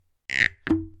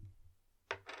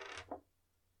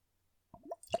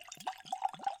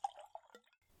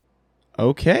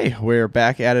Okay, we're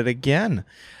back at it again.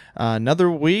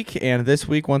 Another week, and this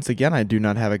week, once again, I do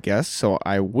not have a guest, so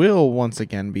I will once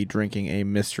again be drinking a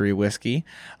mystery whiskey.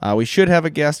 We should have a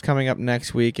guest coming up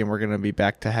next week, and we're going to be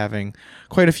back to having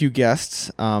quite a few guests,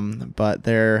 but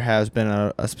there has been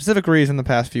a specific reason the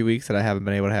past few weeks that I haven't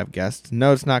been able to have guests.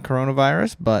 No, it's not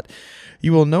coronavirus, but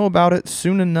you will know about it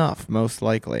soon enough, most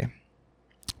likely,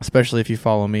 especially if you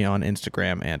follow me on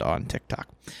Instagram and on TikTok.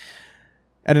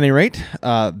 At any rate,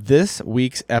 this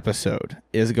week's episode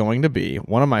is going to be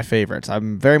one of my favorites.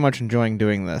 I'm very much enjoying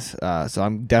doing this, so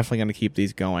I'm definitely going to keep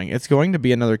these going. It's going to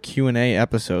be another Q&A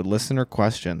episode, listener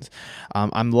questions.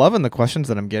 I'm loving the questions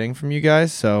that I'm getting from you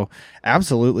guys, so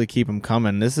absolutely keep them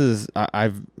coming.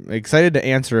 I'm excited to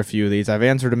answer a few of these. I've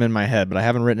answered them in my head, but I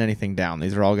haven't written anything down.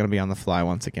 These are all going to be on the fly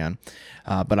once again.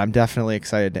 But I'm definitely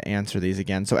excited to answer these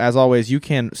again. So as always, you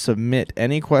can submit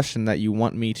any question that you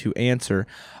want me to answer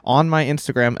on my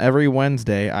Instagram. Every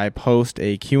Wednesday, I post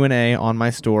a Q&A on my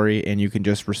story, and you can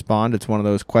just respond. It's one of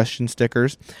those question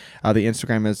stickers. The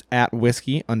Instagram is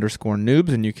 @whiskey_noobs,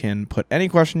 and you can put any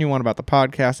question you want about the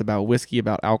podcast, about whiskey,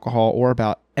 about alcohol, or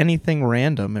about anything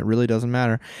random. It really doesn't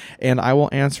matter. And I will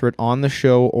answer it on the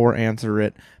show or answer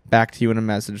it back to you in a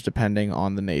message depending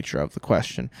on the nature of the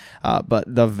question. But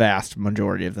the vast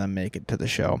majority of them make it to the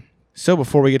show. So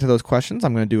before we get to those questions,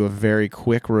 I'm going to do a very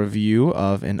quick review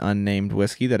of an unnamed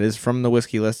whiskey that is from the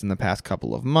whiskey list in the past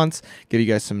couple of months, give you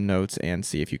guys some notes, and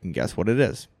see if you can guess what it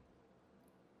is.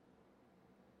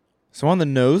 So on the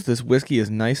nose, this whiskey is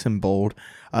nice and bold.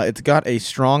 It's got a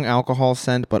strong alcohol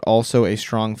scent, but also a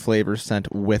strong flavor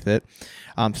scent with it.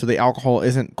 So the alcohol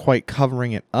isn't quite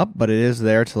covering it up, but it is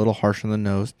there. It's a little harsh on the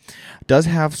nose. It does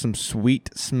have some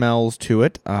sweet smells to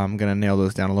it. I'm going to nail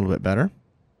those down a little bit better.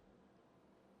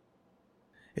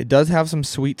 It does have some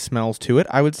sweet smells to it.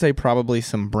 I would say probably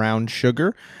some brown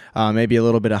sugar, maybe a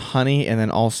little bit of honey, and then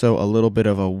also a little bit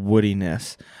of a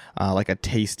woodiness, like a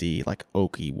tasty, like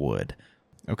oaky wood.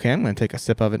 Okay, I'm going to take a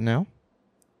sip of it now.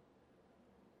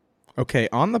 Okay,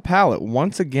 on the palate,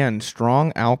 once again,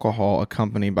 strong alcohol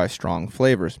accompanied by strong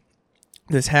flavors.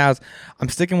 I'm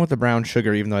sticking with the brown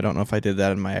sugar, even though I don't know if I did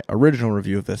that in my original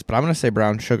review of this, but I'm going to say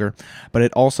brown sugar, but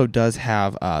it also does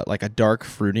have like a dark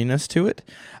fruitiness to it.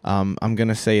 I'm going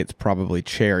to say it's probably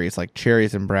cherries, like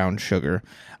cherries and brown sugar.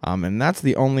 And that's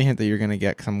the only hint that you're going to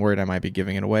get, because I'm worried I might be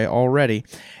giving it away already.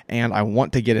 And I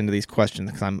want to get into these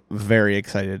questions because I'm very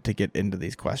excited to get into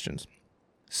these questions.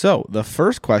 So the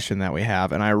first question that we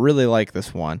have, and I really like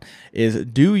this one, is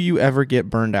do you ever get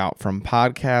burned out from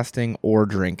podcasting or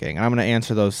drinking? And I'm going to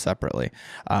answer those separately.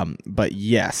 But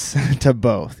yes, to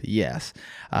both, yes.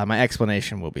 My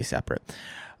explanation will be separate.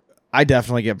 I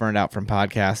definitely get burned out from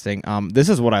podcasting. This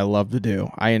is what I love to do.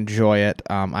 I enjoy it.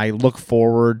 I look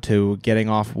forward to getting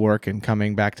off work and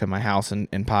coming back to my house and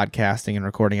podcasting and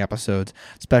recording episodes,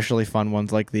 especially fun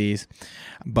ones like these.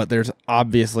 But there's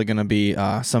obviously going to be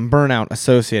some burnout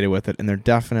associated with it, and there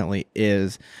definitely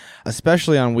is,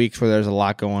 especially on weeks where there's a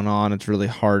lot going on. It's really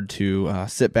hard to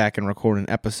sit back and record an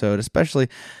episode, especially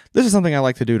this is something I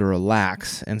like to do to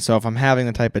relax. And so if I'm having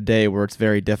the type of day where it's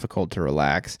very difficult to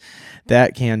relax,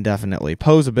 that can definitely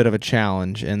pose a bit of a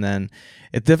challenge. And then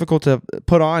it's difficult to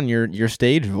put on your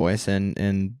stage voice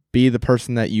and be the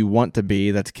person that you want to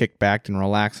be, that's kicked back and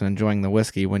relaxed and enjoying the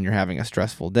whiskey when you're having a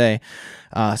stressful day.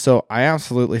 So I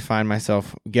absolutely find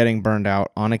myself getting burned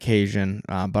out on occasion,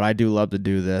 but I do love to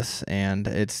do this, and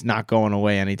it's not going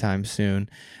away anytime soon.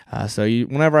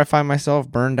 Whenever I find myself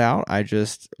burned out, I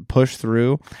just push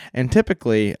through, and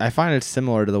typically I find it's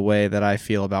similar to the way that I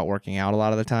feel about working out a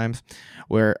lot of the times,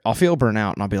 where I'll feel burnt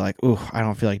out and I'll be like, ooh, I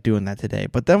don't feel like doing that today.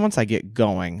 But then once I get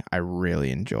going, I really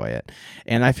enjoy it.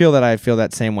 And I feel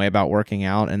that same way about working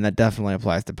out, and that definitely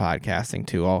applies to podcasting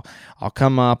too. I'll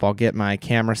come up, I'll get my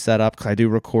camera set up, because I do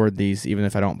record these, even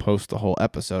if I don't post the whole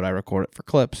episode, I record it for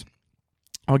clips.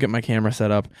 I'll get my camera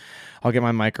set up, I'll get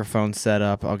my microphone set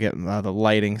up, I'll get the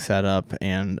lighting set up,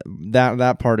 and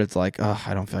that part, it's like, oh,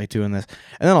 I don't feel like doing this.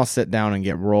 And then I'll sit down and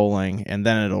get rolling, and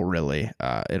then it'll really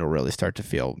start to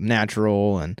feel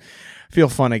natural and feel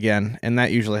fun again, and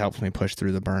that usually helps me push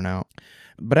through the burnout.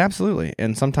 But absolutely,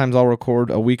 and sometimes I'll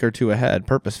record a week or two ahead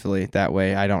purposefully. That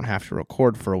way I don't have to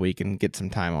record for a week and get some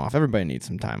time off. Everybody needs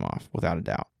some time off, without a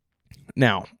doubt.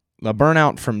 Now, the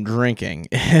burnout from drinking,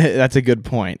 that's a good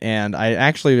point. And I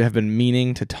actually have been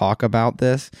meaning to talk about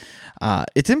this.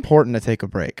 It's important to take a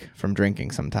break from drinking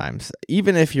sometimes,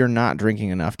 even if you're not drinking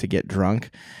enough to get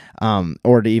drunk,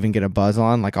 or to even get a buzz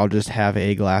on. Like, I'll just have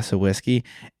a glass of whiskey.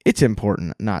 It's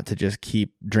important not to just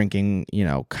keep drinking,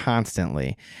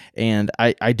 constantly. And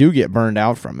I do get burned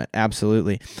out from it.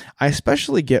 Absolutely. I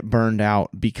especially get burned out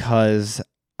because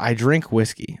I drink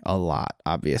whiskey a lot,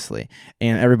 obviously,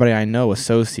 and everybody I know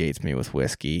associates me with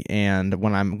whiskey. And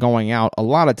when I'm going out, a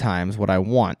lot of times what I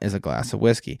want is a glass of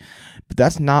whiskey, but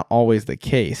that's not always the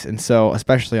case. And so,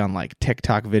 especially on like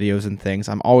TikTok videos and things,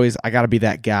 I got to be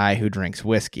that guy who drinks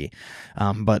whiskey.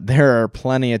 But there are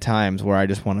plenty of times where I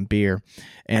just want a beer.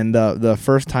 And the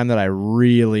first time that I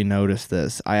really noticed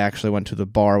this, I actually went to the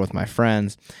bar with my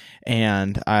friends,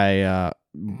 and I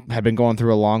had been going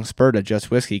through a long spurt of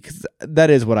just whiskey because that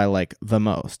is what I like the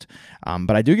most.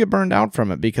 But I do get burned out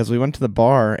from it because we went to the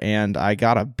bar and I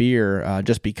got a beer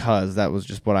just because that was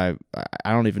just what I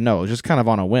don't even know. It was just kind of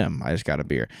on a whim. I just got a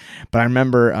beer. But I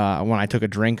remember when I took a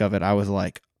drink of it, I was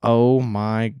like, oh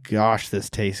my gosh, this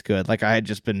tastes good. Like I had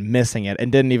just been missing it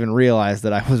and didn't even realize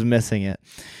that I was missing it.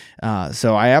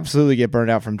 So I absolutely get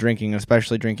burned out from drinking,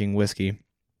 especially drinking whiskey.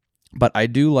 But I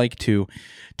do like to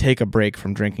take a break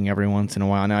from drinking every once in a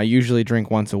while. Now, I usually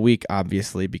drink once a week,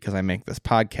 obviously, because I make this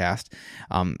podcast.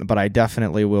 But I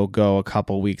definitely will go a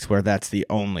couple weeks where that's the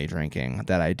only drinking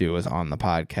that I do is on the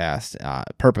podcast,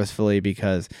 purposefully,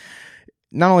 because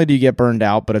not only do you get burned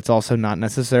out, but it's also not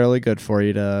necessarily good for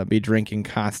you to be drinking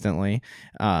constantly.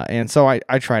 And so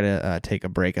I try to take a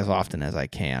break as often as I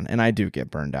can, and I do get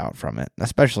burned out from it,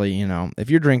 especially, if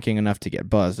you're drinking enough to get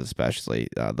buzzed, especially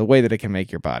the way that it can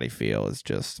make your body feel is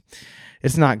just,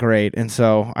 it's not great. And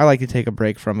so I like to take a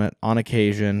break from it on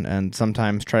occasion and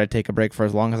sometimes try to take a break for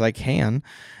as long as I can.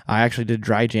 I actually did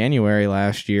dry January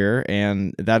last year,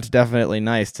 and that's definitely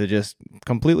nice to just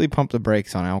completely pump the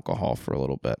brakes on alcohol for a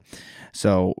little bit.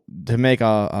 So to make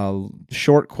a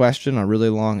short question, a really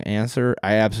long answer,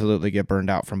 I absolutely get burned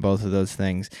out from both of those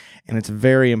things. And it's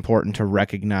very important to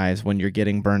recognize when you're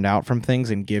getting burned out from things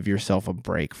and give yourself a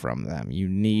break from them. You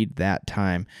need that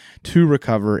time to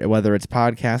recover, whether it's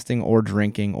podcasting or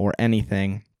drinking or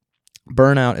anything.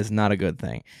 Burnout is not a good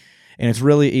thing. And it's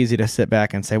really easy to sit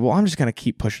back and say, well, I'm just going to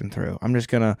keep pushing through. I'm just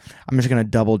going to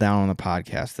double down on the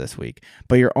podcast this week.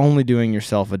 But you're only doing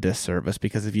yourself a disservice,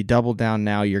 because if you double down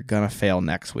now, you're going to fail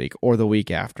next week or the week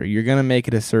after. You're going to make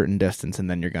it a certain distance and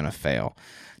then you're going to fail.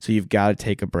 So you've got to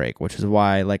take a break, which is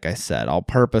why, like I said, I'll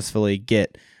purposefully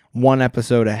get one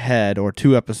episode ahead or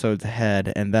 2 episodes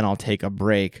ahead, and then I'll take a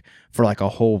break for like a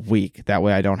whole week. That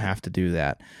way I don't have to do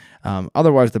that.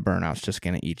 Otherwise, the burnout's just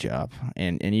going to eat you up,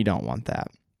 and you don't want that.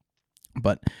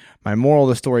 But my moral of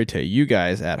the story to you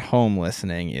guys at home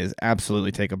listening is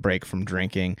absolutely take a break from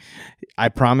drinking. I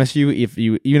promise you,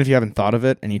 even if you haven't thought of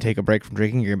it and you take a break from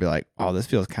drinking, you're going to be like, oh, this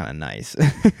feels kind of nice.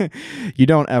 You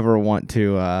don't ever want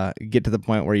to get to the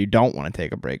point where you don't want to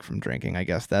take a break from drinking. I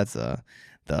guess that's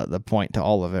the point to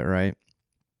all of it, right?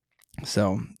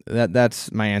 So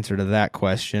that's my answer to that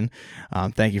question.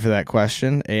 Thank you for that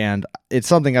question. And it's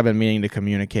something I've been meaning to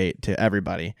communicate to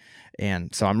everybody.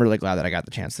 And so I'm really glad that I got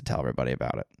the chance to tell everybody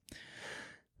about it.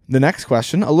 The next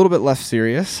question, a little bit less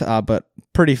serious, but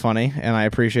pretty funny, and I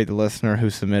appreciate the listener who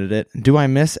submitted it. Do I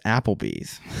miss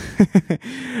Applebee's?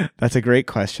 That's a great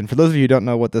question. For those of you who don't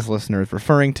know what this listener is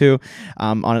referring to,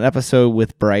 on an episode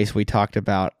with Bryce, we talked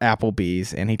about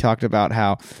Applebee's, and he talked about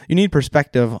how you need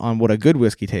perspective on what a good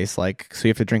whiskey tastes like, so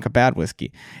you have to drink a bad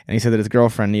whiskey. And he said that his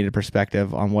girlfriend needed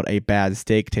perspective on what a bad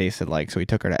steak tasted like, so he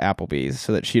took her to Applebee's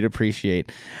so that she'd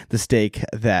appreciate the steak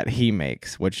that he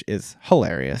makes, which is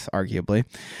hilarious, arguably.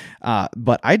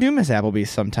 But I do miss Applebee's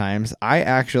sometimes. I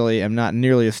actually am not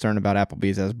nearly as stern about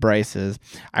Applebee's as Bryce is.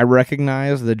 I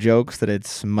recognize the jokes that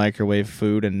it's microwave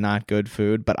food and not good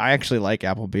food, but I actually like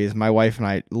Applebee's. My wife and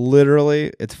I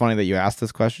literally, it's funny that you asked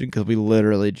this question because we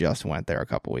literally just went there a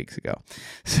couple weeks ago.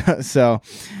 So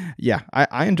yeah,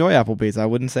 I enjoy Applebee's. I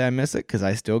wouldn't say I miss it because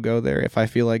I still go there if I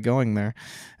feel like going there.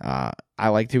 I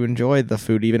like to enjoy the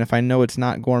food, even if I know it's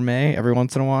not gourmet. Every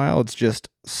once in a while, it's just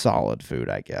solid food,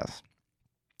 I guess.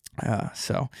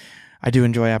 So I do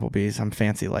enjoy Applebee's. I'm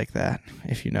fancy like that,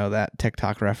 if you know that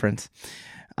TikTok reference.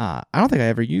 I don't think I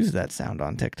ever used that sound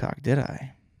on TikTok, did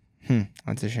I?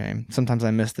 That's a shame. Sometimes I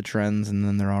miss the trends and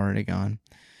then they're already gone.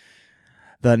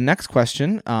 The next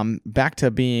question, back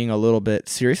to being a little bit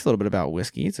serious, a little bit about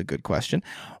whiskey. It's a good question.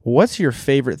 What's your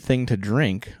favorite thing to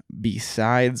drink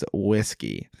besides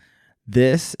whiskey?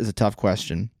 This is a tough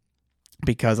question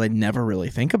because I never really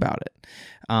think about it.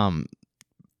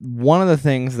 One of the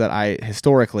things that I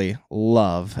historically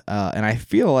love, and I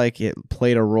feel like it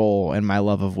played a role in my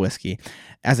love of whiskey,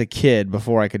 as a kid,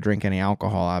 before I could drink any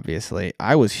alcohol, obviously,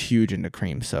 I was huge into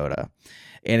cream soda.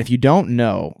 And if you don't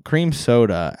know, cream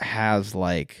soda has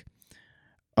like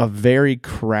a very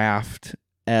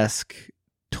craft-esque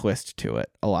twist to it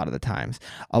a lot of the times.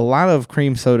 A lot of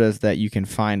cream sodas that you can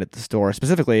find at the store,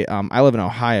 specifically, I live in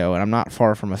Ohio, and I'm not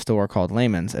far from a store called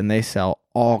Lehman's, and they sell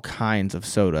all kinds of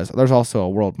sodas. There's also a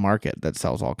World Market that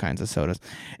sells all kinds of sodas,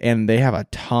 and they have a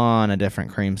ton of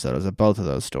different cream sodas at both of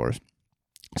those stores.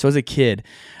 So as a kid,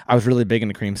 I was really big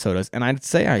into cream sodas, and I'd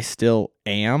say I still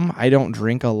am. I don't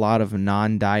drink a lot of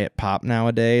non-diet pop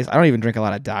nowadays. I don't even drink a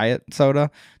lot of diet soda,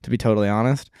 to be totally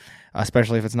honest,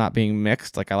 especially if it's not being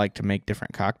mixed. Like, I like to make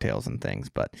different cocktails and things,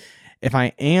 but if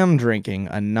I am drinking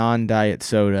a non-diet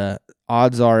soda,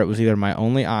 odds are it was either my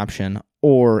only option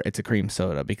or it's a cream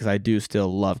soda, because I do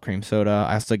still love cream soda.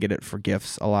 I still get it for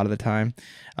gifts a lot of the time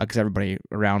because everybody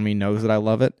around me knows that I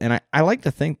love it. And I like to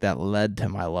think that led to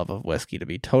my love of whiskey, to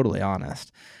be totally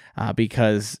honest,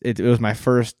 because it was my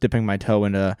first dipping my toe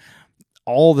into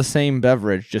all the same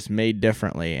beverage, just made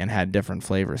differently and had different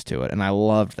flavors to it. And I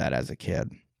loved that as a kid.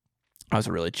 I was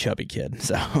a really chubby kid,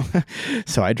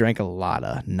 so I drank a lot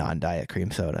of non-diet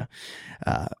cream soda.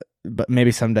 But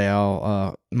maybe someday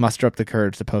I'll muster up the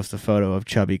courage to post a photo of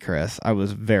chubby Chris. I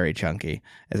was very chunky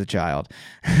as a child.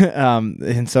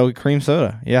 And so cream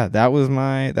soda, yeah, that was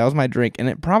my drink, and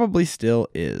it probably still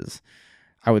is,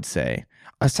 I would say,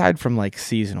 aside from like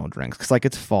seasonal drinks, because like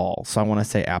it's fall, so I want to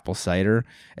say apple cider,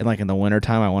 and like in the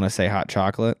wintertime I want to say hot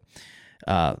chocolate.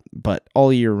 But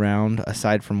all year round,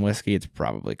 aside from whiskey, it's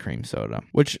probably cream soda,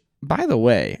 which, by the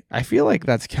way, I feel like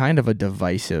that's kind of a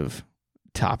divisive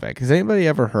topic. Has anybody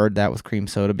ever heard that with cream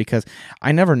soda? Because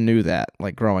I never knew that,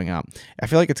 like, growing up. I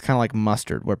feel like it's kind of like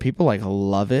mustard, where people like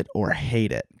love it or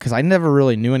hate it, because I never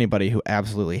really knew anybody who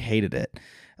absolutely hated it,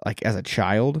 like as a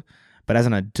child. But as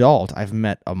an adult, I've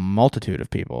met a multitude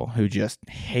of people who just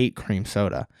hate cream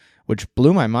soda, which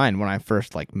blew my mind when I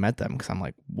first like met them, because I'm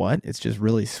like, what? It's just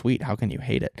really sweet. How can you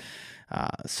hate it?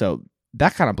 So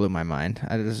that kind of blew my mind.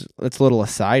 It's a little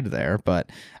aside there, but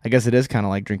I guess it is kind of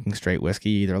like drinking straight whiskey.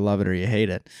 You either love it or you hate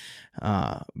it.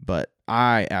 But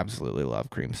I absolutely love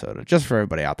cream soda. Just for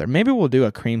everybody out there, maybe we'll do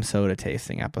a cream soda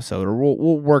tasting episode, or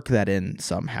we'll work that in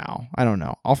somehow. I don't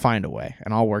know. I'll find a way,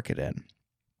 and I'll work it in.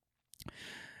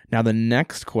 Now, the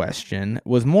next question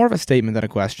was more of a statement than a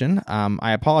question.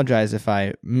 I apologize if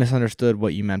I misunderstood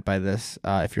what you meant by this,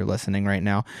 if you're listening right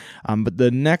now. But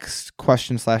the next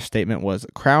question/statement was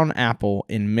Crown Apple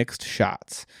in mixed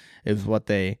shots is what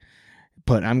they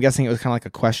put. I'm guessing it was kind of like a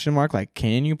question mark, like,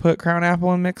 can you put Crown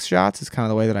Apple in mixed shots? Is kind of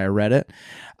the way that I read it.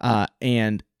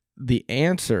 And the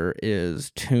answer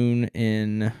is tune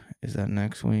in. Is that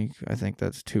next week? I think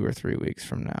that's 2 or 3 weeks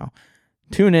from now.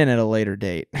 Tune in at a later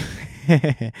date.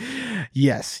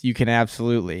 Yes, you can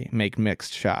absolutely make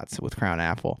mixed shots with Crown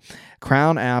Apple.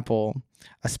 Crown Apple,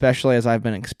 especially as I've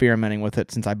been experimenting with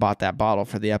it since I bought that bottle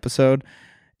for the episode,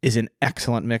 is an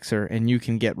excellent mixer, and you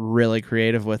can get really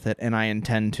creative with it, and I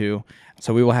intend to.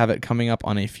 So we will have it coming up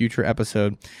on a future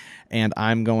episode, and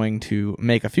I'm going to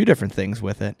make a few different things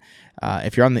with it.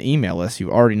 If you're on the email list,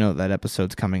 you already know that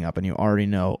episode's coming up, and you already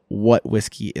know what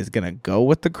whiskey is going to go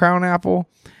with the Crown Apple,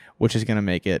 which is going to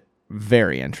make it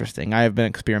very interesting. I have been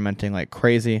experimenting like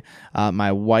crazy.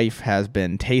 My wife has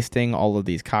been tasting all of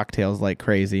these cocktails like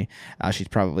crazy. She's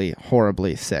probably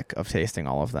horribly sick of tasting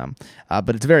all of them.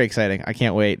 But it's very exciting. I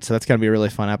can't wait. So that's going to be a really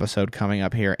fun episode coming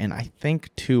up here in, I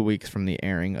think, 2 weeks from the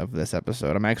airing of this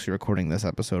episode. I'm actually recording this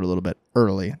episode a little bit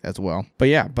early as well. But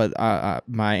yeah,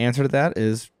 my answer to that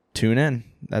is tune in.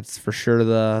 That's for sure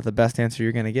the best answer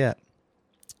you're going to get.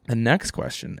 The next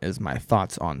question is my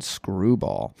thoughts on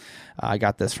Screwball. I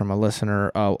got this from a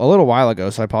listener a little while ago,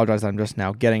 so I apologize that I'm just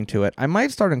now getting to it. I might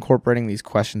start incorporating these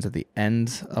questions at the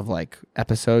ends of like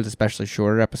episodes, especially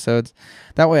shorter episodes.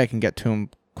 That way I can get to them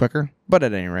quicker. But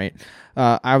at any rate,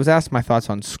 I was asked my thoughts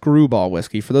on Screwball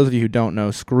whiskey. For those of you who don't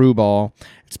know, Screwball,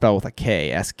 it's spelled with a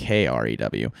K,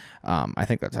 S-K-R-E-W. I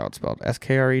think that's how it's spelled,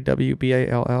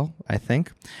 S-K-R-E-W-B-A-L-L, I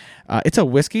think. It's a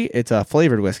whiskey. It's a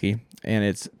flavored whiskey, and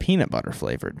it's peanut butter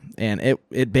flavored. And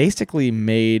it basically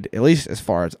made, at least as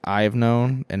far as I've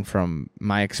known and from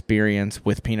my experience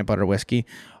with peanut butter whiskey,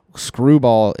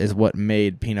 Screwball is what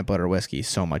made peanut butter whiskey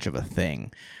so much of a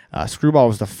thing. Screwball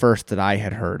was the first that I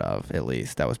had heard of, at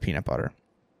least, that was peanut butter.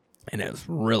 And it was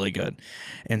really good.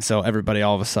 And so everybody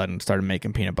all of a sudden started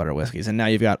making peanut butter whiskeys. And now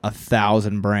you've got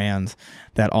 1,000 brands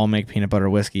that all make peanut butter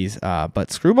whiskeys.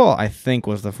 But Screwball, I think,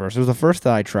 was the first. It was the first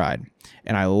that I tried,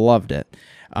 and I loved it.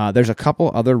 There's a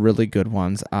couple other really good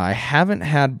ones. I haven't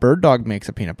had Bird Dog makes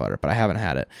a peanut butter, but I haven't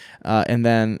had it. And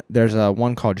then there's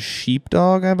one called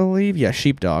Sheepdog, I believe. Yeah,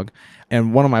 Sheepdog.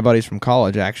 And one of my buddies from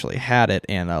college actually had it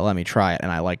and let me try it,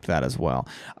 and I liked that as well.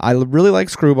 I really like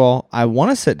Screwball. I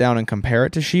want to sit down and compare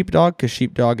it to Sheepdog because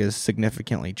Sheepdog is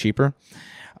significantly cheaper.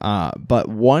 But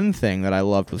one thing that I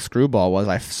loved with Screwball was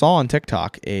I saw on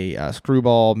TikTok a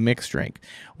Screwball mixed drink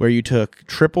where you took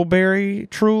triple berry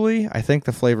Truly. I think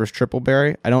the flavor is triple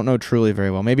berry. I don't know Truly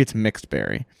very well. Maybe it's mixed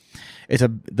berry. It's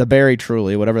the berry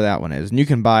Truly, whatever that one is, and you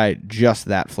can buy just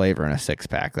that flavor in a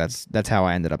 6-pack. That's how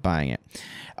I ended up buying it.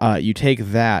 You take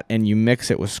that and you mix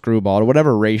it with Screwball to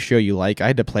whatever ratio you like. I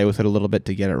had to play with it a little bit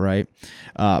to get it right,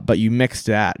 but you mix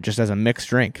that just as a mixed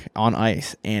drink on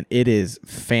ice, and it is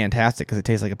fantastic because it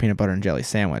tastes like a peanut butter and jelly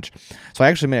sandwich. So I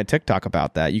actually made a TikTok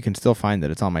about that. You can still find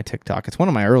it. It's on my TikTok. It's one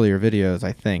of my earlier videos,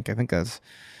 I think.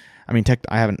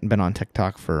 I haven't been on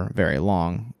TikTok for very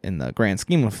long in the grand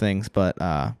scheme of things, but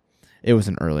it was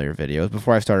an earlier video. It was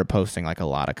before I started posting like a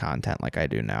lot of content like I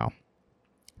do now.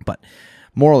 But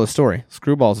moral of the story,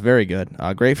 Screwball is very good.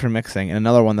 Great for mixing. And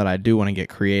another one that I do want to get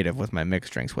creative with my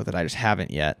mixed drinks with it. I just haven't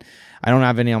yet. I don't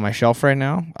have any on my shelf right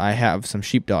now. I have some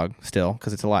Sheepdog still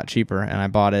because it's a lot cheaper. And I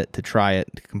bought it to try it,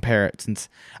 to compare it, since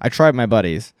I tried my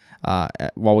buddies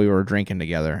while we were drinking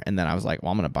together. And then I was like,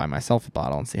 well, I'm going to buy myself a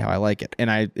bottle and see how I like it.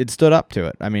 And it stood up to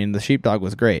it. I mean, the Sheepdog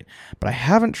was great. But I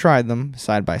haven't tried them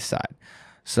side by side.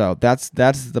 So that's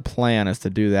the plan, is to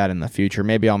do that in the future.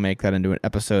 Maybe I'll make that into an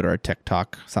episode or a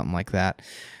TikTok, something like that.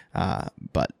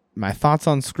 But my thoughts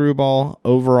on Screwball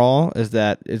overall is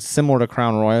that it's similar to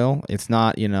Crown Royal. It's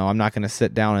not, I'm not going to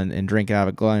sit down and drink it out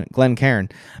of a Glencairn.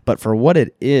 But for what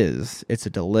it is, it's a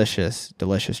delicious,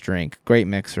 delicious drink. Great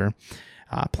mixer.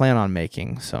 Plan on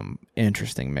making some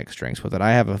interesting mixed drinks with it.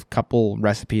 I have a couple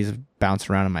recipes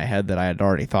bouncing around in my head that I had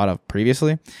already thought of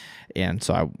previously. And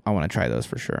so I want to try those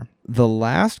for sure. The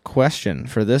last question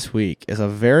for this week is a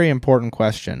very important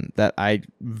question that I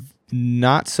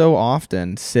not so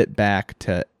often sit back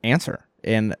to answer.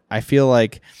 And I feel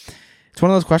like it's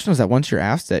one of those questions that once you're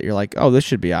asked it, you're like, oh, this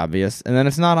should be obvious. And then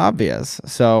it's not obvious.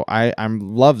 So I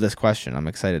love this question. I'm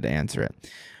excited to answer it.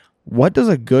 What does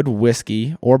a good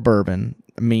whiskey or bourbon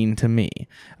mean to me?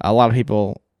 A lot of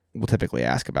people will typically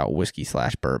ask about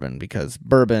whiskey/bourbon because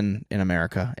bourbon in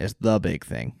America is the big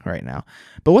thing right now.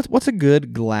 But what's a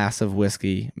good glass of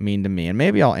whiskey mean to me? And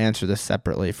maybe I'll answer this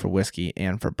separately for whiskey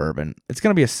and for bourbon. It's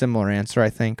going to be a similar answer, I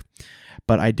think,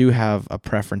 but I do have a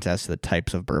preference as to the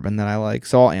types of bourbon that I like,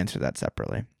 so I'll answer that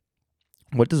separately.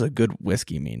 What does a good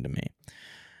whiskey mean to me?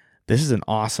 This is an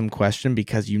awesome question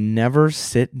because you never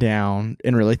sit down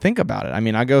and really think about it. I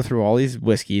mean, I go through all these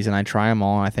whiskeys and I try them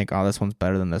all and I think, oh, this one's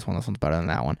better than this one's better than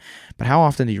that one. But how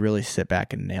often do you really sit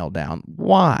back and nail down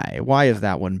why? Why is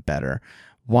that one better?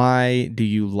 Why do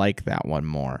you like that one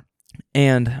more?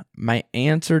 And my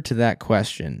answer to that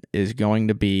question is going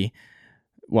to be,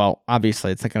 well,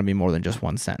 obviously it's not going to be more than just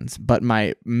one sentence, but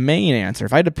my main answer,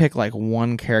 if I had to pick like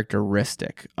one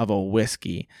characteristic of a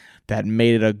whiskey that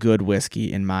made it a good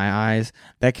whiskey in my eyes,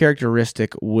 that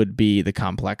characteristic would be the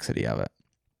complexity of it.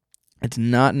 It's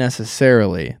not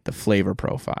necessarily the flavor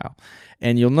profile.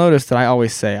 And you'll notice that I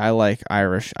always say I like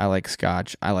Irish, I like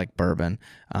Scotch, I like bourbon.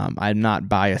 I'm not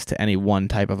biased to any one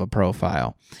type of a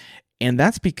profile. And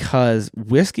that's because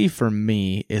whiskey for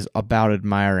me is about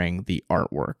admiring the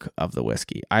artwork of the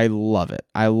whiskey. I love it.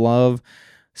 I love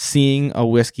seeing a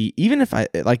whiskey, even if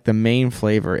the main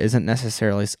flavor isn't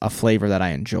necessarily a flavor that I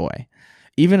enjoy,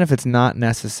 even if it's not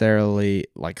necessarily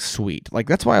like sweet. Like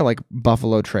that's why I like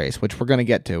Buffalo Trace, which we're going to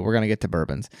get to. We're going to get to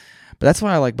bourbons. But that's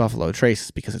why I like Buffalo Trace,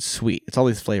 is because it's sweet. It's all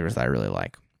these flavors that I really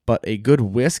like. But a good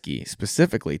whiskey,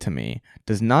 specifically to me,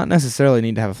 does not necessarily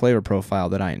need to have a flavor profile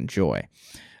that I enjoy.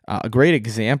 A great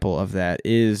example of that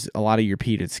is a lot of your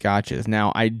peated scotches.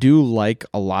 Now, I do like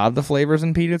a lot of the flavors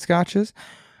in peated scotches,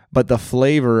 but the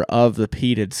flavor of the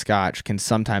peated scotch can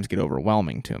sometimes get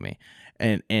overwhelming to me.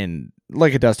 And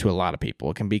like it does to a lot of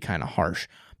people, it can be kind of harsh.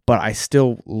 But I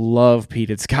still love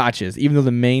peated scotches, even though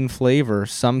the main flavor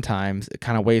sometimes it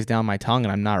kind of weighs down my tongue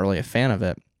and I'm not really a fan of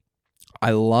it.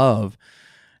 I love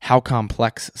how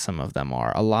complex some of them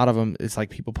are. A lot of them, it's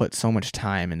like people put so much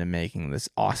time into making this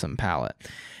awesome palate.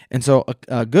 And so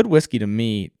a good whiskey to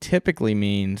me typically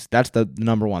means that's the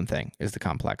number one thing, is the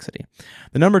complexity.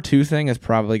 The number two thing is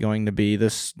probably going to be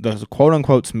this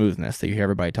quote-unquote smoothness that you hear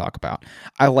everybody talk about.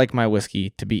 I like my whiskey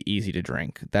to be easy to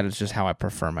drink. That is just how I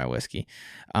prefer my whiskey.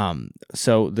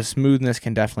 So the smoothness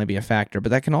can definitely be a factor, but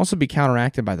that can also be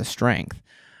counteracted by the strength.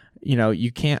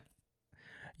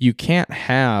 You can't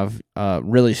have a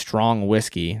really strong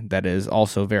whiskey that is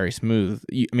also very smooth.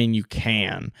 You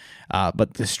can,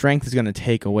 but the strength is going to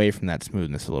take away from that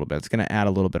smoothness a little bit. It's going to add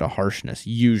a little bit of harshness,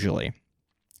 usually.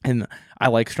 And I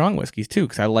like strong whiskeys, too,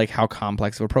 because I like how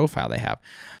complex of a profile they have.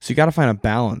 So you got to find a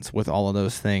balance with all of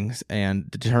those things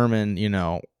and determine,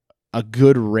 a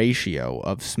good ratio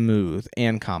of smooth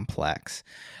and complex.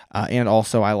 And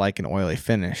also, I like an oily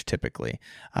finish typically.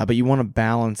 But you want to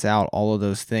balance out all of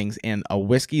those things. And a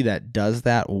whiskey that does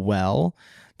that well,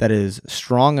 that is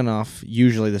strong enough,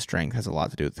 usually the strength has a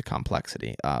lot to do with the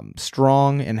complexity.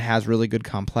 Strong and has really good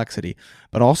complexity,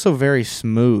 but also very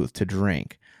smooth to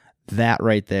drink. That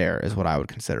right there is what I would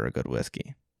consider a good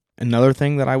whiskey. Another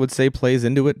thing that I would say plays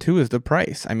into it too is the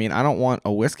price. I mean, I don't want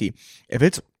a whiskey, if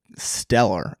it's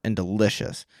stellar and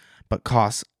delicious, but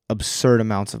costs absurd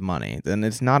amounts of money, then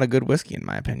it's not a good whiskey in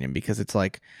my opinion, because it's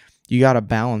like you got to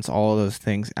balance all of those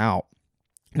things out.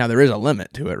 Now, there is a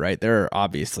limit to it, right? There are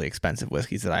obviously expensive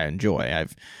whiskeys that I enjoy.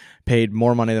 I've paid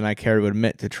more money than I care to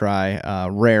admit to try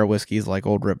rare whiskeys like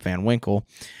Old Rip Van Winkle,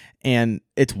 and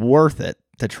it's worth it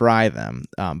to try them.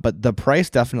 But the price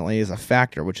definitely is a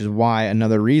factor, which is why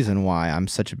another reason why I'm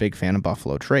such a big fan of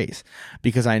Buffalo Trace,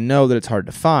 because I know that it's hard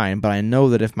to find, but I know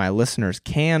that if my listeners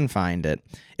can find it,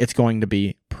 it's going to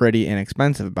be pretty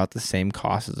inexpensive, about the same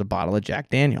cost as a bottle of Jack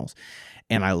Daniels.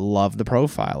 And I love the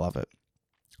profile of it.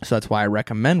 So that's why I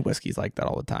recommend whiskeys like that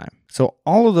all the time. So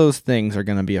all of those things are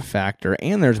going to be a factor,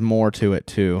 and there's more to it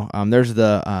too. There's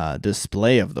the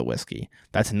display of the whiskey.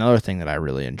 That's another thing that I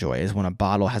really enjoy, is when a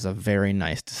bottle has a very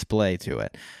nice display to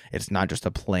it. It's not just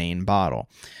a plain bottle.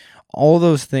 All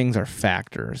those things are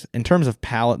factors. In terms of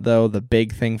palate, though, the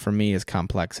big thing for me is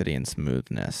complexity and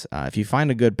smoothness. If you find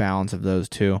a good balance of those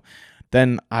two,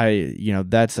 then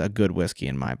that's a good whiskey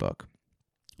in my book.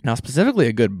 Now, specifically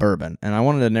a good bourbon, and I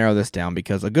wanted to narrow this down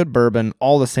because a good bourbon,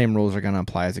 all the same rules are going to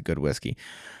apply as a good whiskey.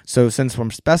 So since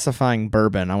we're specifying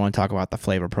bourbon, I want to talk about the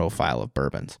flavor profile of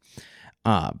bourbons.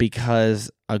 Because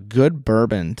a good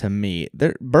bourbon, to me,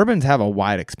 bourbons have a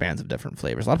wide expanse of different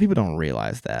flavors. A lot of people don't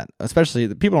realize that, especially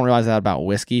the people don't realize that about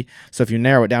whiskey. So if you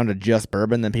narrow it down to just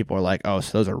bourbon, then people are like, oh,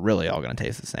 so those are really all going to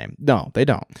taste the same. No, they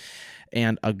don't.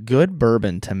 And a good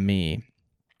bourbon, to me,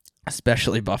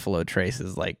 especially Buffalo Trace,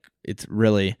 is like, it's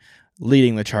really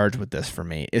leading the charge with this for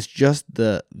me. It's just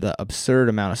the absurd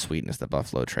amount of sweetness that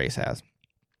Buffalo Trace has.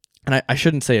 And I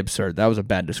shouldn't say absurd. That was a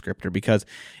bad descriptor, because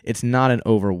it's not an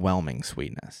overwhelming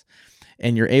sweetness.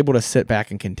 And you're able to sit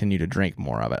back and continue to drink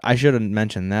more of it. I should have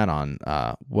mentioned that on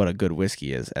what a good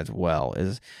whiskey is as well,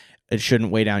 is it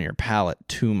shouldn't weigh down your palate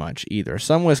too much either.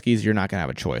 Some whiskeys, you're not going to have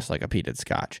a choice, like a peated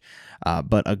Scotch.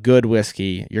 But a good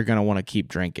whiskey, you're going to want to keep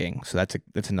drinking. So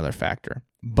that's another factor.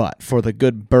 But for the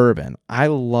good bourbon, I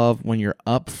love when you're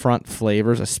upfront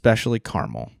flavors, especially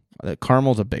caramel. The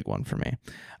caramel's a big one for me.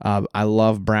 I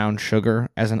love brown sugar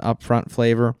as an upfront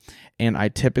flavor, and I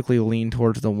typically lean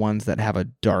towards the ones that have a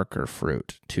darker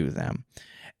fruit to them.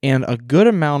 And a good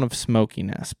amount of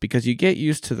smokiness, because you get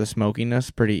used to the smokiness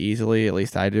pretty easily, at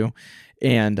least I do.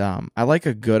 And I like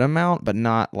a good amount, but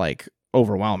not like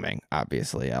overwhelming,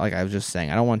 obviously. Like I was just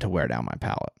saying, I don't want it to wear down my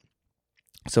palate.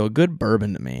 So a good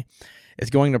bourbon to me is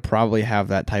going to probably have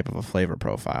that type of a flavor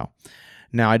profile.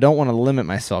 Now, I don't want to limit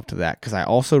myself to that, because I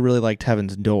also really liked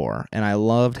Heaven's Door, and I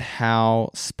loved how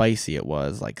spicy it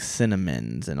was, like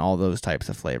cinnamons and all those types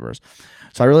of flavors.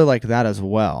 So I really liked that as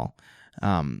well.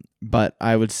 But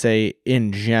I would say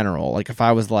in general, like if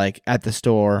I was like at the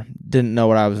store, didn't know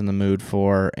what I was in the mood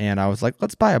for, and I was like,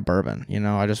 let's buy a bourbon.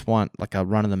 I just want like a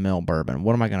run-of-the-mill bourbon.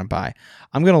 What am I going to buy?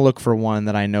 I'm going to look for one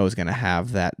that I know is going to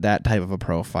have that type of a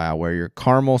profile, where your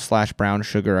caramel / brown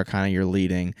sugar are kind of your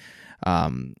leading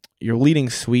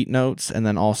sweet notes, and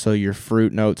then also your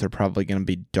fruit notes are probably going to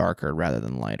be darker rather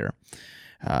than lighter.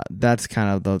 That's kind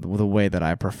of the way that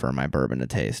I prefer my bourbon to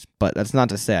taste. But that's not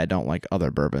to say I don't like other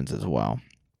bourbons as well.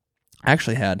 I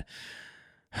actually it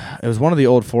was one of the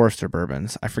Old Forester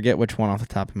bourbons. I forget which one off the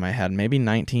top of my head. Maybe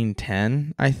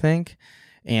 1910, I think.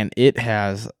 And it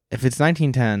has, if it's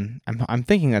 1910, I'm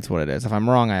thinking that's what it is. If I'm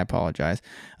wrong, I apologize.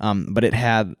 But it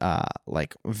had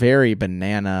like very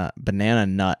banana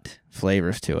nut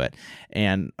flavors to it.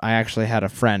 And I actually had a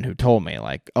friend who told me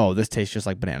like, oh, this tastes just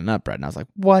like banana nut bread. And I was like,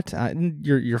 what?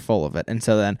 You're full of it. And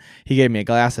so then he gave me a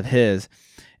glass of his,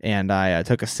 and I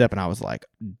took a sip, and I was like,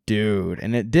 dude.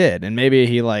 And it did. And maybe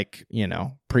he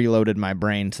preloaded my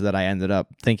brain so that I ended up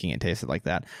thinking it tasted like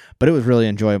that. But it was really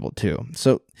enjoyable too.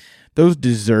 So those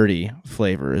desserty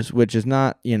flavors, which is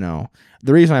not, the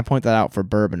reason I point that out for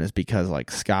bourbon is because like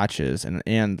scotches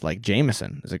and like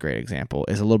Jameson is a great example,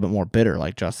 is a little bit more bitter,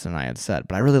 like Justin and I had said,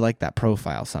 but I really like that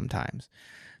profile sometimes.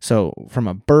 So from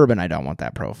a bourbon, I don't want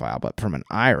that profile, but from an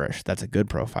Irish, that's a good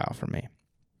profile for me.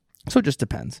 So it just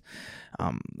depends.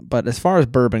 But as far as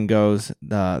bourbon goes,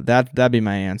 that'd be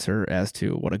my answer as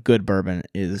to what a good bourbon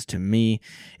is to me.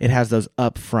 It has those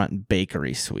upfront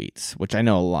bakery sweets, which I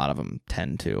know a lot of them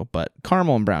tend to, but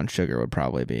caramel and brown sugar would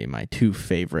probably be my two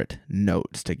favorite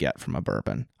notes to get from a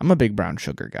bourbon. I'm a big brown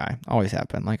sugar guy. Always have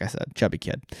been. Like I said, chubby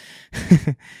kid.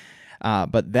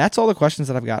 But that's all the questions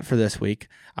that I've got for this week.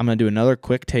 I'm going to do another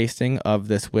quick tasting of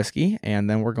this whiskey, and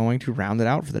then we're going to round it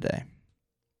out for the day.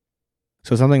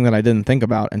 So something that I didn't think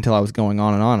about until I was going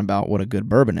on and on about what a good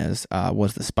bourbon is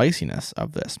was the spiciness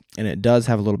of this. And it does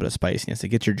have a little bit of spiciness. It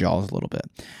gets your jaws a little bit.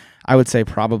 I would say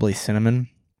probably cinnamon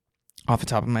off the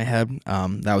top of my head.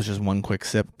 That was just one quick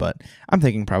sip, but I'm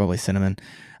thinking probably cinnamon.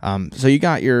 So you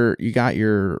got your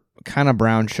kind of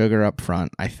brown sugar up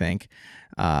front, I think.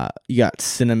 You got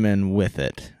cinnamon with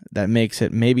it. That makes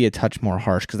it maybe a touch more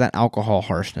harsh because that alcohol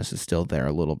harshness is still there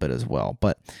a little bit as well.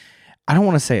 But I don't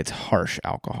want to say it's harsh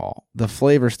alcohol. The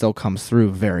flavor still comes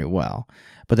through very well,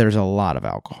 but there's a lot of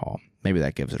alcohol. Maybe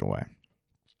that gives it away.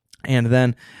 And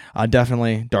then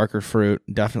definitely darker fruit,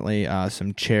 definitely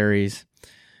some cherries.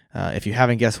 If you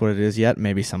haven't guessed what it is yet,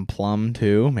 maybe some plum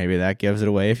too. Maybe that gives it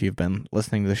away if you've been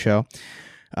listening to the show.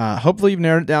 Hopefully you've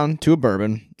narrowed it down to a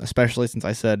bourbon, especially since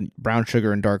I said brown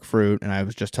sugar and dark fruit, and I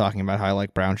was just talking about how I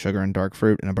like brown sugar and dark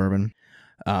fruit in a bourbon.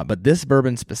 But this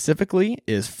bourbon specifically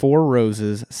is Four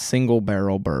Roses Single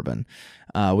Barrel Bourbon.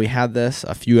 We had this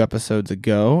a few episodes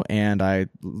ago, and I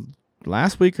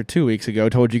last week or 2 weeks ago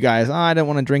told you guys, I didn't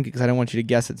want to drink it because I didn't want you to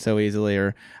guess it so easily,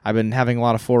 or I've been having a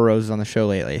lot of Four Roses on the show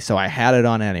lately, so I had it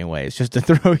on anyways, just to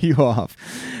throw you off.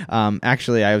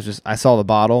 Actually, I saw the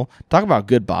bottle. Talk about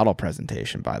good bottle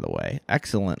presentation, by the way.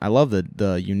 Excellent. I love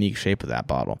the unique shape of that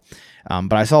bottle.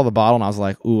 But I saw the bottle, and I was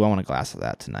like, ooh, I want a glass of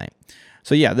that tonight.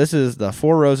 So yeah, this is the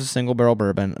Four Roses Single Barrel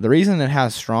Bourbon. The reason it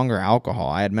has stronger alcohol,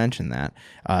 I had mentioned that,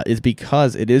 is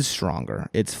because it is stronger.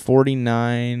 It's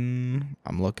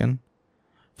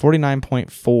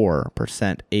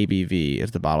 49.4% ABV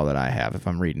is the bottle that I have, if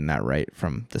I'm reading that right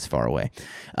from this far away.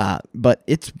 But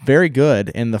it's very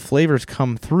good, and the flavors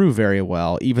come through very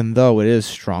well, even though it is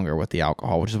stronger with the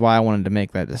alcohol, which is why I wanted to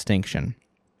make that distinction.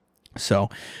 So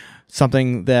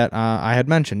something that I had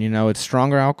mentioned, it's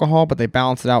stronger alcohol, but they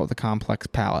balance it out with a complex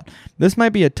palate. This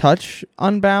might be a touch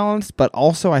unbalanced, but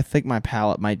also I think my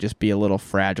palate might just be a little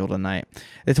fragile tonight.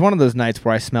 It's one of those nights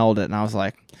where I smelled it and I was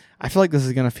like, I feel like this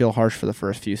is going to feel harsh for the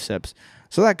first few sips.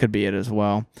 So that could be it as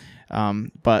well.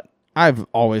 But I've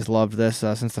always loved this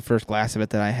since the first glass of it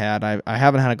that I had. I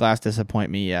haven't had a glass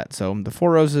disappoint me yet. So the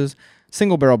Four Roses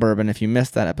Single Barrel Bourbon, if you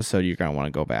missed that episode, you're going to want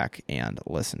to go back and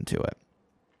listen to it.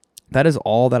 That is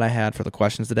all that I had for the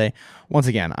questions today. Once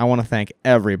again, I want to thank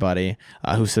everybody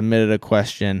who submitted a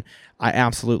question. I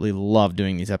absolutely love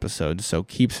doing these episodes, so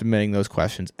keep submitting those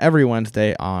questions every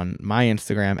Wednesday on my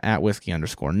Instagram at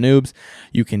whiskey_noobs.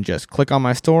 You can just click on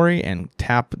my story and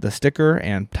tap the sticker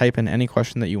and type in any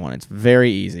question that you want. It's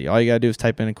very easy. All you got to do is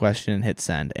type in a question and hit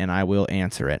send, and I will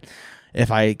answer it.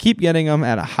 If I keep getting them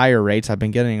at a higher rates, I've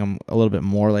been getting them a little bit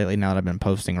more lately now that I've been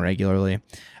posting regularly,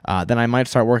 then I might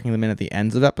start working them in at the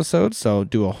ends of episodes, so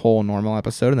do a whole normal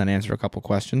episode and then answer a couple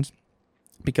questions,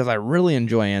 because I really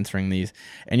enjoy answering these,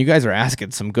 and you guys are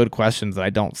asking some good questions that I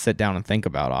don't sit down and think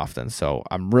about often, so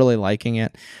I'm really liking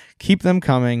it. Keep them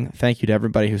coming. Thank you to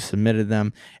everybody who submitted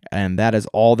them, and that is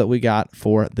all that we got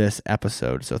for this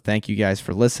episode. So thank you guys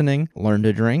for listening. Learn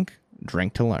to drink,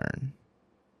 drink to learn.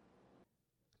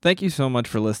 Thank you so much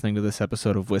for listening to this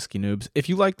episode of Whiskey Noobs. If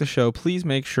you like the show, please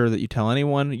make sure that you tell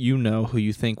anyone you know who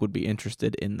you think would be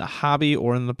interested in the hobby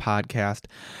or in the podcast.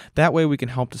 That way we can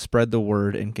help to spread the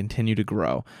word and continue to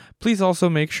grow. Please also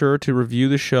make sure to review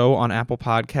the show on Apple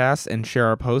Podcasts and share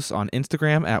our posts on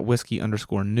Instagram at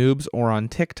whiskey_noobs or on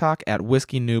TikTok at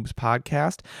Whiskey Noobs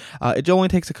Podcast. It only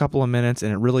takes a couple of minutes,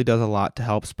 and it really does a lot to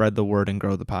help spread the word and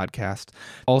grow the podcast.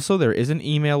 Also, there is an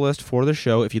email list for the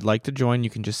show. If you'd like to join,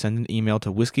 you can just send an email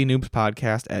to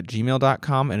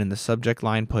whiskeynoobspodcast@gmail.com and in the subject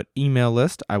line put email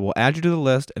list. I will add you to the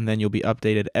list, and then you'll be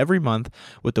updated every month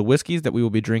with the whiskeys that we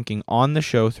will be drinking on the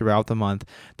show throughout the month.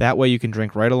 That way you can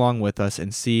drink right along with us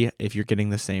and see if you're getting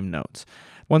the same notes.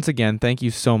 Once again, thank you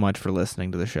so much for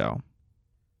listening to the show.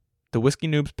 The Whiskey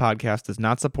Noobs Podcast does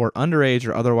not support underage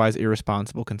or otherwise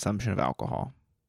irresponsible consumption of alcohol.